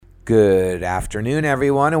Good afternoon,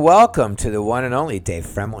 everyone, and welcome to the one and only Dave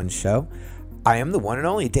Fremlin Show. I am the one and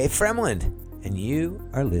only Dave Fremlin, and you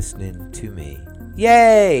are listening to me.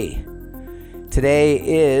 Yay! Today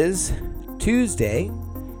is Tuesday,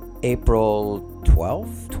 April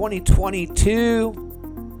 12th,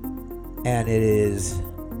 2022, and it is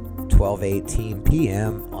 12:18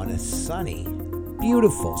 p.m. on a sunny,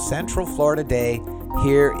 beautiful Central Florida day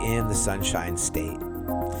here in the Sunshine State.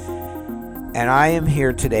 And I am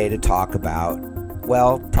here today to talk about,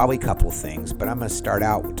 well, probably a couple of things, but I'm going to start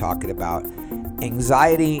out with talking about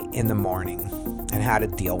anxiety in the morning and how to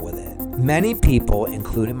deal with it. Many people,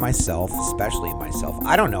 including myself, especially myself,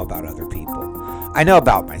 I don't know about other people. I know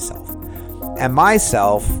about myself. And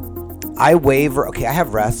myself, I waver. Okay, I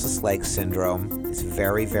have restless leg syndrome. It's a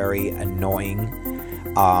very, very annoying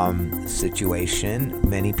situation.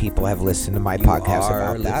 Many people have listened to my podcast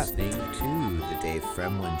about that. You are listening to the Dave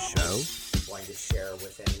Fremlin Show. To share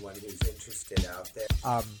with anyone who's interested out there.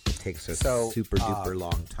 Takes a super duper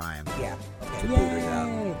long time to boot it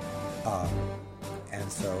up. And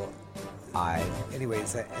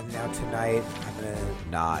now tonight I'm going to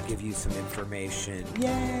not give you some information.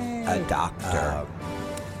 Yay! A doctor,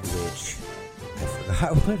 which I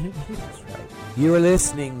forgot what it is, right? You are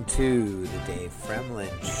listening to the Dave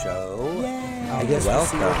Fremlin Show. Yay! I guess we'll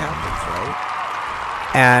see what happens, right?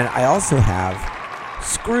 And I also have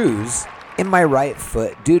screws in my right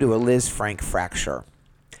foot due to a Liz Frank fracture.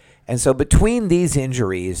 And so between these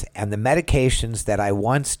injuries and the medications that I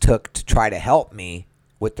once took to try to help me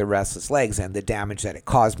with the restless legs and the damage that it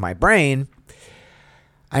caused my brain,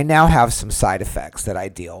 I now have some side effects that I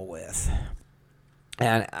deal with.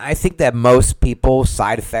 And I think that most people,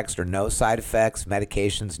 side effects or no side effects,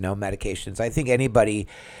 medications, no medications, I think anybody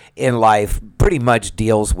in life pretty much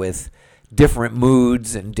deals with different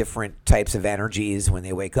moods and different types of energies when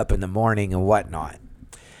they wake up in the morning and whatnot.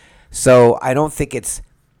 So I don't think it's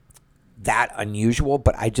that unusual,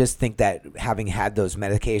 but I just think that having had those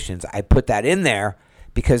medications, I put that in there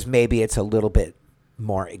because maybe it's a little bit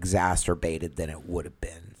more exacerbated than it would have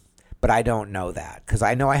been. But I don't know that because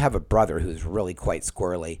I know I have a brother who's really quite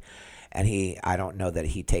squirrely, and I don't know that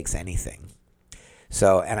he takes anything.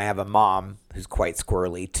 So, and I have a mom who's quite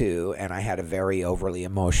squirrely too, and I had a very overly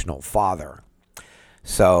emotional father.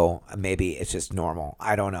 So maybe it's just normal.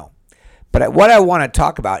 I don't know. But what I want to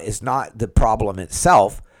talk about is not the problem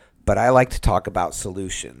itself, but I like to talk about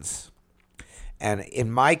solutions. And in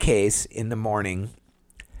my case, in the morning,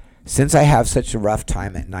 since I have such a rough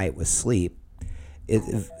time at night with sleep,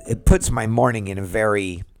 it puts my morning in a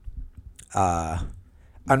very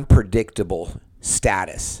unpredictable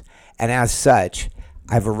status. And as such,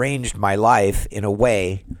 I've arranged my life in a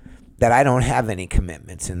way that I don't have any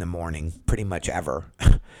commitments in the morning, pretty much ever.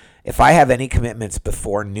 If I have any commitments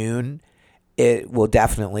before noon, it will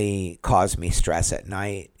definitely cause me stress at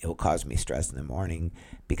night. It will cause me stress in the morning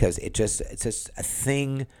because it's just a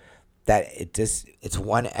thing that it's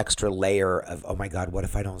one extra layer of, oh my God, what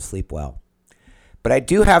if I don't sleep well? But I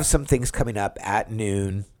do have some things coming up at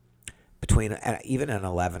noon, between even an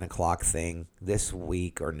 11 o'clock thing this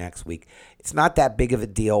week or next week. It's not that big of a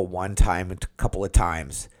deal one time, a couple of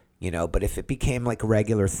times, but if it became like a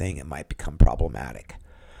regular thing, it might become problematic.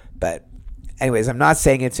 But anyways, I'm not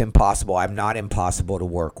saying it's impossible. I'm not impossible to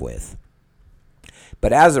work with.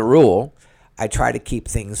 But as a rule, I try to keep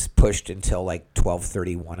things pushed until like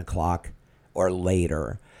 12:30, 1 o'clock or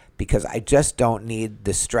later because I just don't need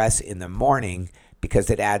the stress in the morning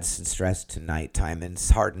because it adds some stress to nighttime, and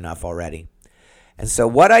it's hard enough already. And so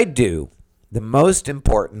what I do, the most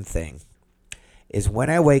important thing, is when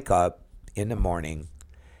I wake up in the morning,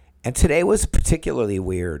 and today was particularly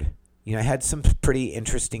weird. I had some pretty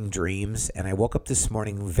interesting dreams, and I woke up this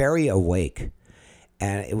morning very awake,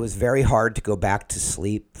 and it was very hard to go back to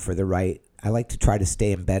sleep I like to try to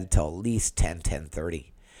stay in bed until at least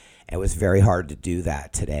 10:30. It was very hard to do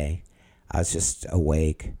that today. I was just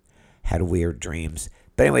awake. Had weird dreams.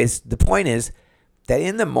 But anyways, the point is that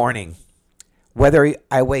in the morning, whether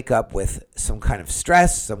I wake up with some kind of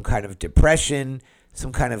stress, some kind of depression,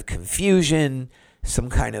 some kind of confusion, some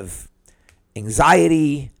kind of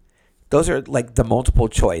anxiety, those are like the multiple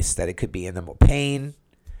choice that it could be in the pain,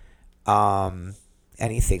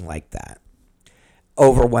 anything like that.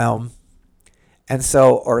 Overwhelm. And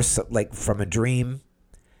so, or so, like from a dream.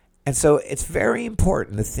 And so it's very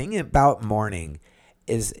important. The thing about morning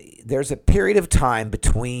is there's a period of time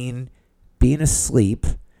between being asleep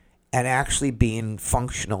and actually being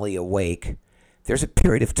functionally awake. There's a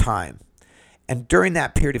period of time. And during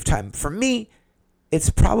that period of time, for me, it's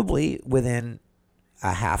probably within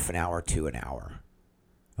a half an hour to an hour.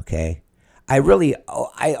 Okay? I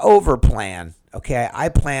overplan Okay, I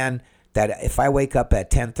plan that if I wake up at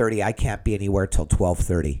 10:30, I can't be anywhere till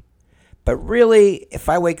 12:30. But really, if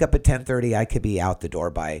I wake up at 10:30, I could be out the door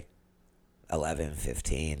by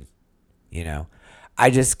 11:15. I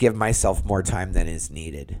just give myself more time than is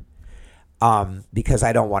needed because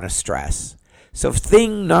I don't want to stress. So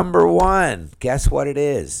thing number one, guess what it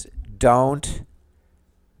is? Don't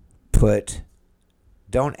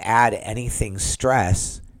add anything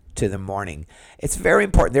stress to the morning. It's very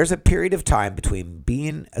important. There's a period of time between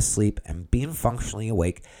being asleep and being functionally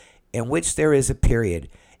awake in which there is a period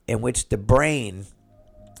in which the brain...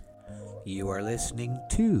 You are listening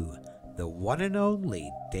to the one and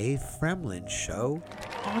only Dave Fremlin Show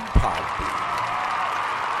on Podbean.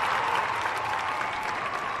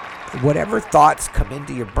 Whatever thoughts come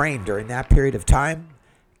into your brain during that period of time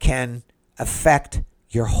can affect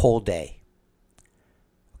your whole day.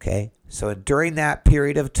 Okay? So during that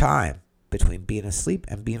period of time between being asleep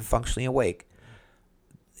and being functionally awake,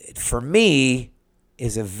 for me,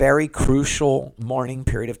 is a very crucial morning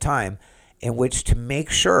period of time in which to make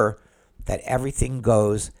sure that everything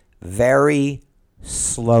goes very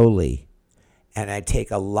slowly and I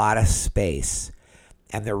take a lot of space.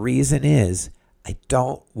 And the reason is I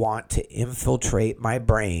don't want to infiltrate my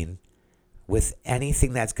brain with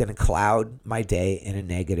anything that's going to cloud my day in a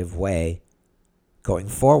negative way going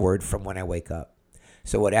forward from when I wake up.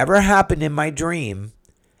 So whatever happened in my dream,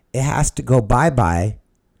 it has to go bye-bye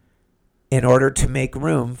in order to make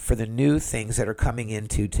room for the new things that are coming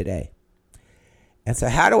into today. And so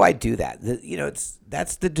how do I do that?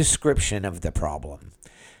 That's the description of the problem.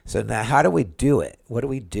 So now how do we do it? What do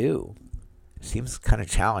we do? Seems kind of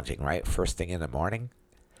challenging, right? First thing in the morning.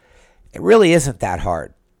 It really isn't that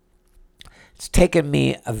hard. It's taken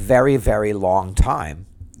me a very, very long time,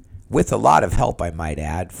 with a lot of help, I might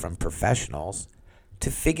add, from professionals,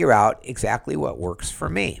 to figure out exactly what works for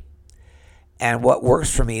me. And what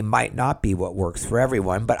works for me might not be what works for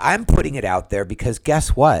everyone, but I'm putting it out there because guess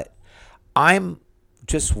what? I'm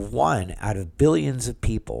just one out of billions of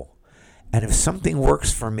people. And if something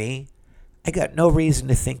works for me, I got no reason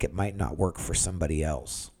to think it might not work for somebody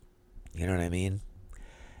else. You know what I mean?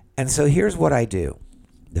 And so here's what I do.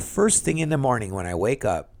 The first thing in the morning when I wake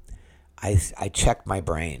up, I check my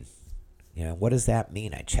brain. What does that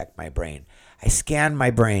mean? I check my brain. I scan my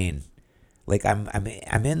brain. Like I'm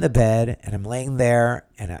in the bed and I'm laying there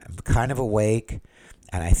and I'm kind of awake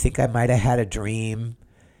and I think I might have had a dream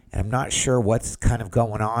and I'm not sure what's kind of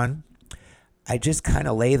going on. I just kind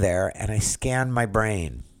of lay there and I scan my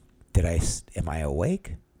brain. Am I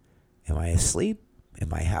awake? Am I asleep?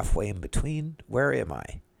 Am I halfway in between? Where am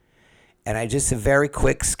I? And I just a very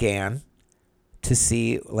quick scan to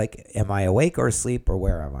see, am I awake or asleep or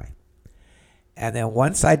where am I? And then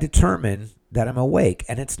once I determine that I'm awake,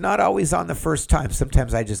 and it's not always on the first time.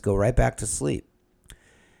 Sometimes I just go right back to sleep.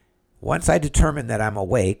 Once I determine that I'm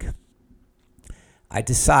awake, I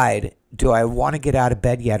decide, do I want to get out of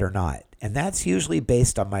bed yet or not? And that's usually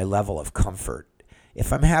based on my level of comfort.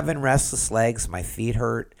 If I'm having restless legs, my feet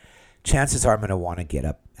hurt, chances are I'm going to want to get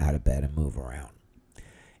up out of bed and move around.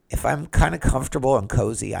 If I'm kind of comfortable and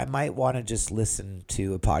cozy, I might want to just listen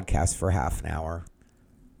to a podcast for half an hour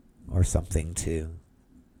or something to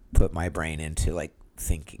put my brain into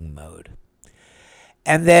thinking mode.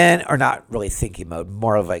 And then, or not really thinking mode,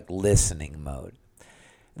 more of listening mode.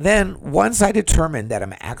 Then once I determine that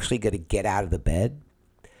I'm actually going to get out of the bed,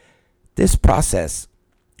 this process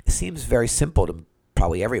seems very simple to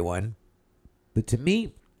probably everyone, but to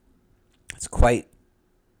me, it's quite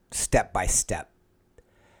step by step.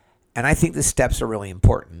 And I think the steps are really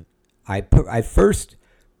important. I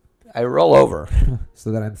roll over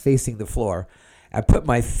so that I'm facing the floor. I put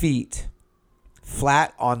my feet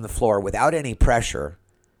flat on the floor without any pressure.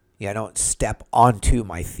 I don't step onto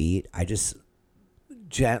my feet. I just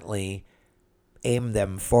gently aim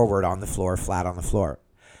them forward on the floor, flat on the floor.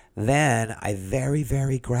 Then I very,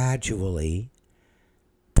 very gradually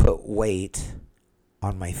put weight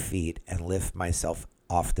on my feet and lift myself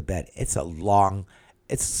off the bed. It's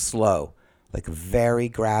slow, very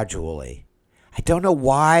gradually. I don't know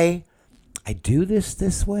why I do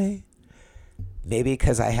this way. Maybe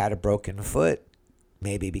because I had a broken foot.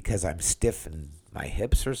 Maybe because I'm stiff and my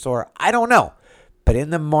hips are sore. I don't know. But in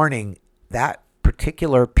the morning, that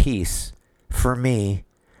particular piece for me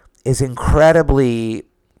is incredibly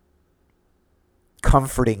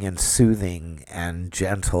comforting and soothing and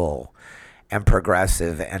gentle and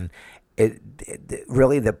progressive. And it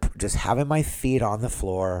really just having my feet on the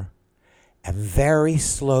floor and very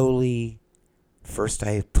slowly, first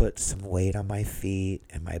I put some weight on my feet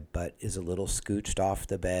and my butt is a little scooched off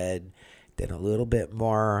the bed, then a little bit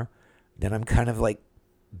more. Then I'm kind of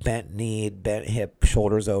bent knee, bent hip,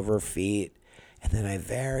 shoulders over feet. And then I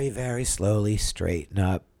very, very slowly straighten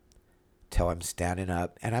up till I'm standing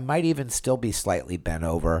up. And I might even still be slightly bent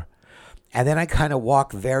over. And then I kind of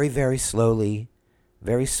walk very, very slowly,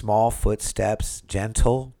 very small footsteps,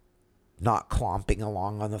 gentle, not clomping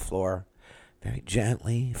along on the floor, very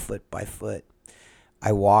gently, foot by foot.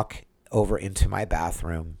 I walk over into my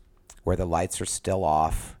bathroom where the lights are still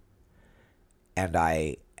off. And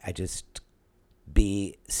I just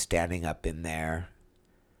be standing up in there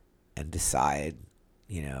and decide,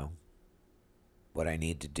 what I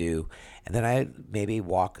need to do. And then I maybe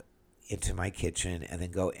walk into my kitchen and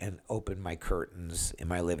then go and open my curtains in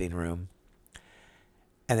my living room.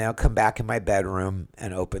 And then I'll come back in my bedroom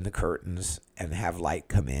and open the curtains and have light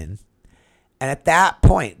come in. And at that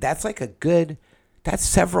point, that's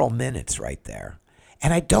several minutes right there.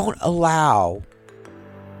 And I don't allow...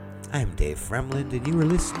 I'm Dave Fremland, and you are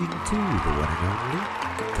listening to the one and only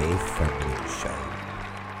Dave Fremland Show.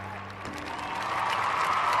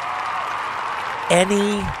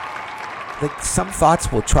 Some thoughts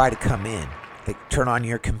will try to come in. Like, turn on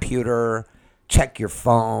your computer, check your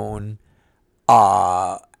phone. Do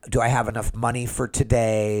I have enough money for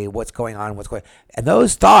today? What's going on? And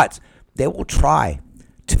those thoughts, they will try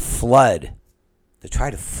to flood. They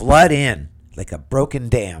try to flood in like a broken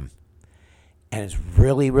dam. And it's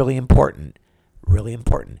really, really important,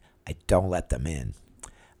 I don't let them in.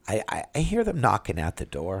 I hear them knocking at the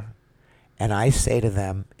door, and I say to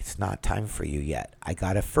them, it's not time for you yet. I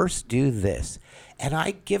got to first do this. And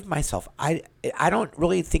I give myself, I don't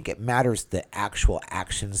really think it matters the actual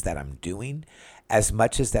actions that I'm doing as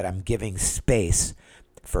much as that I'm giving space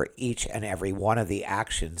for each and every one of the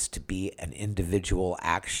actions to be an individual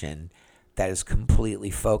action that is completely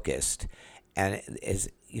focused and is,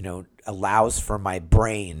 allows for my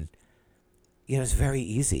brain. It's very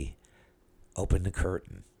easy. Open the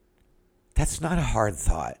curtain. That's not a hard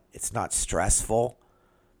thought. It's not stressful.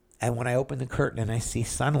 And when I open the curtain and I see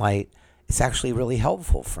sunlight, it's actually really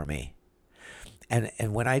helpful for me.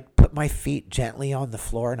 And when I put my feet gently on the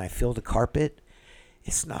floor and I feel the carpet,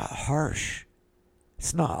 it's not harsh.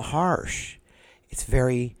 It's not harsh. It's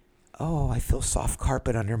very, I feel soft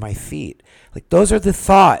carpet under my feet. Like, those are the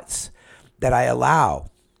thoughts that I allow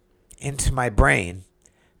into my brain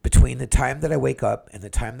between the time that I wake up and the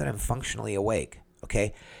time that I'm functionally awake.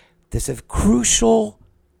 Okay? This is crucial.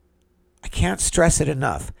 I can't stress it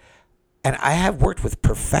enough. And I have worked with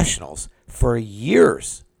professionals for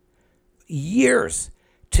years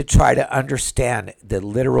to try to understand the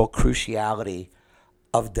literal cruciality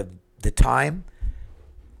of the time.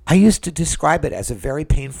 I used to describe it as a very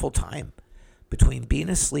painful time between being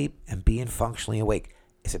asleep and being functionally awake.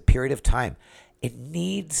 It's a period of time. It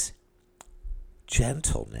needs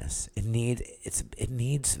gentleness. It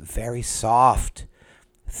needs very soft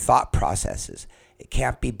thought processes. It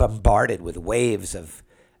can't be bombarded with waves of,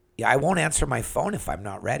 I won't answer my phone if I'm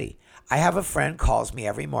not ready. I have a friend calls me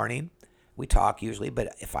every morning. We talk usually,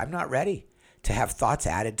 but if I'm not ready to have thoughts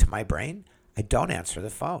added to my brain, I don't answer the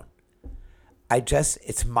phone.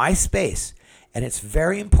 It's my space, and it's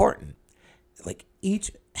very important. Like,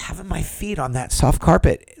 having my feet on that soft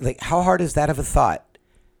carpet, like, how hard is that of a thought?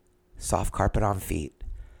 Soft carpet on feet.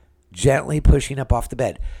 Gently pushing up off the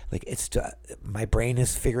bed. Like, my brain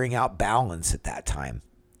is figuring out balance at that time.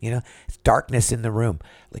 It's darkness in the room.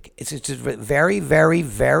 Like, it's just very, very,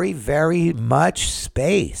 very, very much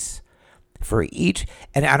space for each.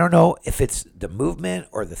 And I don't know if it's the movement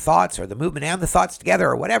or the thoughts or the movement and the thoughts together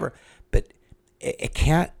or whatever, but I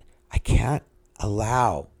can't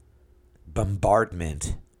allow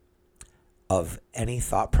bombardment of any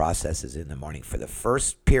thought processes in the morning for the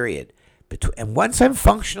first period. And once I'm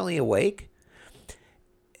functionally awake,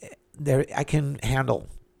 I can handle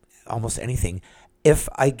almost anything if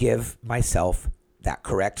I give myself that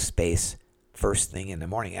correct space first thing in the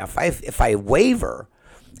morning. If I waver,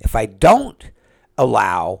 if I don't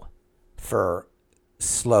allow for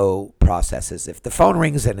slow processes, if the phone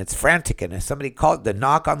rings and it's frantic and if somebody called the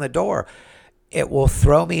knock on the door, it will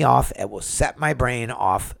throw me off. It will set my brain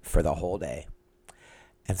off for the whole day.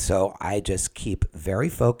 And so I just keep very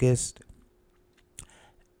focused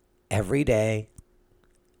every day.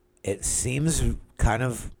 It seems kind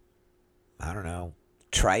of,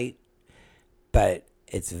 trite, but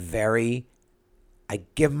I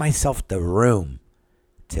give myself the room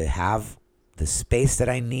to have the space that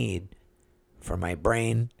I need for my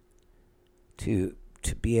brain to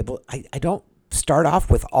be able, I don't start off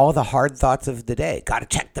with all the hard thoughts of the day. Got to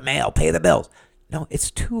check the mail, pay the bills.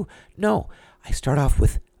 No, I start off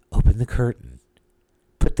with open the curtain,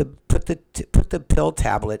 put the pill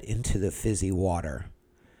tablet into the fizzy water.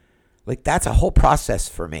 Like, that's a whole process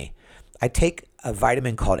for me. I take a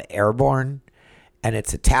vitamin called Airborne, and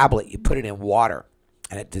it's a tablet. You put it in water,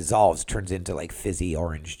 and it dissolves, turns into like fizzy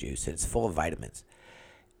orange juice, and it's full of vitamins.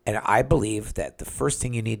 And I believe that the first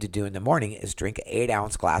thing you need to do in the morning is drink an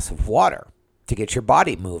 8-ounce glass of water to get your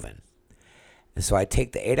body moving. And so I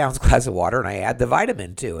take the 8-ounce glass of water and I add the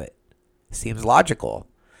vitamin to it. Seems logical.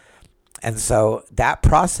 And so that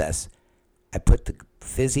process, I put the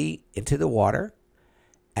fizzy into the water,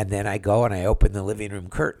 and then I go and I open the living room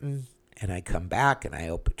curtain, and I come back and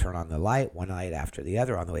I turn on the light, one light after the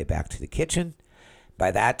other on the way back to the kitchen.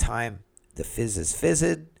 By that time, the fizz is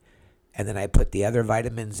fizzed, and then I put the other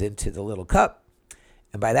vitamins into the little cup.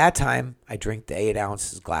 And by that time, I drink the 8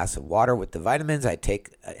 ounces glass of water with the vitamins. I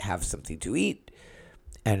have something to eat,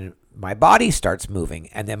 and my body starts moving,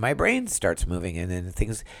 and then my brain starts moving, and then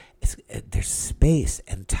there's space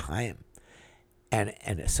and time. And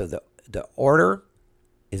so the order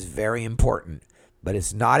is very important, but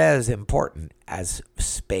it's not as important as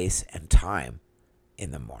space and time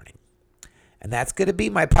in the morning. And that's going to be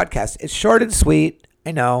my podcast. It's short and sweet,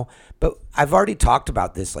 I know, but I've already talked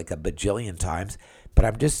about this like a bajillion times,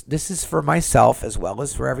 but this is for myself as well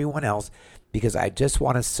as for everyone else, because I just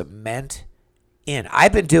want to cement in.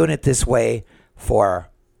 I've been doing it this way for,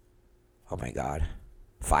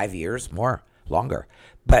 5 years, longer.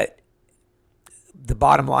 But the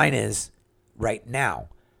bottom line is, right now,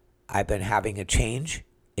 I've been having a change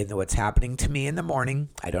in what's happening to me in the morning.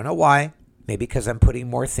 I don't know why. Maybe because I'm putting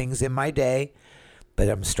more things in my day, but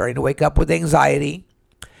I'm starting to wake up with anxiety.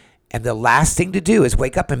 And the last thing to do is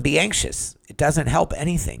wake up and be anxious. It doesn't help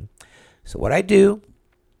anything. So what I do,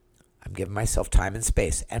 I'm giving myself time and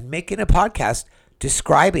space. And making a podcast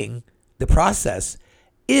describing the process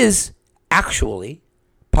is actually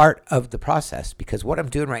part of the process. Because what I'm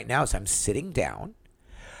doing right now is I'm sitting down.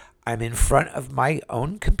 I'm in front of my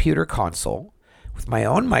own computer console with my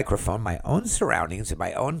own microphone, my own surroundings, and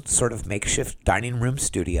my own sort of makeshift dining room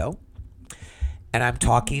studio. And I'm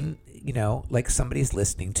talking, like somebody's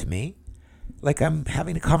listening to me, like I'm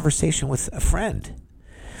having a conversation with a friend.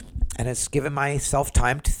 And it's given myself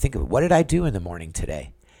time to think of, what did I do in the morning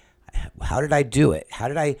today? How did I do it?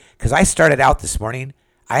 Because I started out this morning,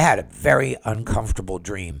 I had a very uncomfortable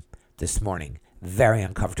dream this morning. Very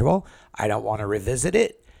uncomfortable. I don't want to revisit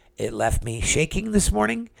it. It left me shaking this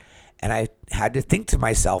morning. And I had to think to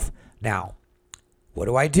myself, now, what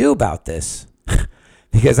do I do about this?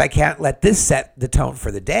 Because I can't let this set the tone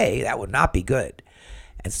for the day. That would not be good.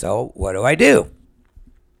 And so what do?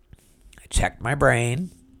 I check my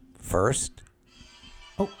brain first.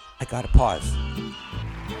 Oh, I got to pause.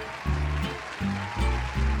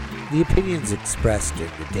 The opinions expressed in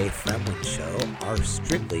the Dave Fremlin Show are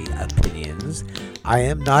strictly opinions. I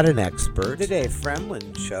am not an expert. The Dave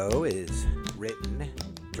Fremlin Show is written,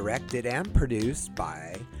 directed, and produced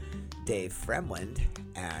by Dave Fremlin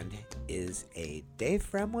and is a Dave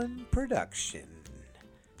Fremlin production.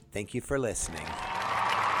 Thank you for listening.